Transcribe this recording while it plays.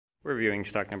We're reviewing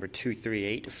stock number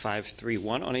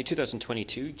 238531 on a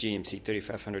 2022 GMC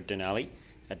 3500 Denali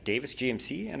at Davis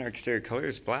GMC, and our exterior color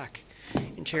is black.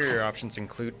 Interior options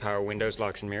include power windows,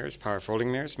 locks and mirrors, power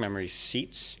folding mirrors, memory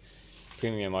seats,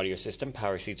 premium audio system,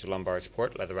 power seats with lumbar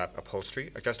support, leather wrap upholstery,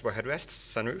 adjustable headrests,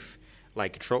 sunroof,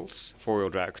 light controls,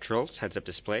 four-wheel drive controls, heads-up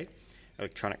display,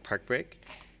 electronic park brake,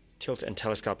 tilt and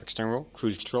telescopic steering wheel,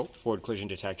 cruise control, forward collision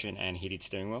detection and heated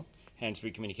steering wheel,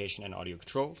 hands-free communication and audio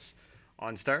controls,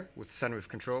 OnStar with sunroof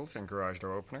controls and garage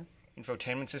door opener,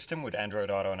 infotainment system with Android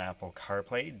Auto and Apple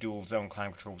CarPlay, dual zone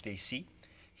climate control with AC,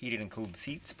 heated and cooled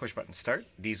seats, push button start,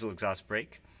 diesel exhaust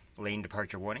brake, lane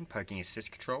departure warning, parking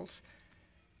assist controls,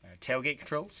 tailgate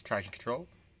controls, traction control,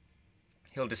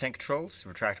 hill descent controls,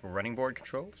 retractable running board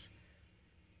controls,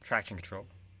 traction control,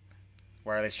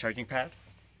 wireless charging pad,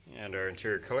 and our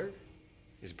interior color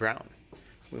is brown.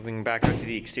 Moving back out to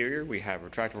the exterior, we have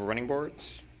retractable running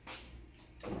boards,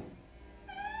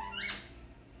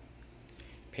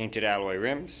 painted alloy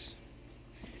rims,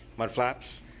 mud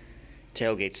flaps,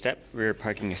 tailgate step, rear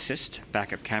parking assist,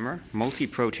 backup camera,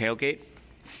 multi-pro tailgate,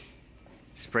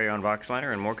 spray-on box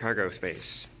liner, and more cargo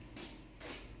space.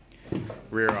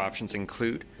 Rear options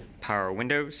include power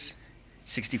windows,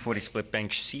 60/40 split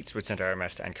bench seats with center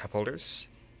armrest and cup holders,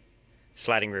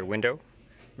 sliding rear window,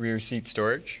 rear seat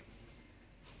storage,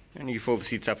 and you fold the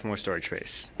seats up for more storage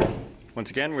space. Once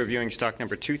again, we're viewing stock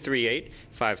number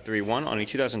 238531 on a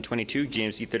 2022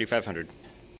 GMC 3500.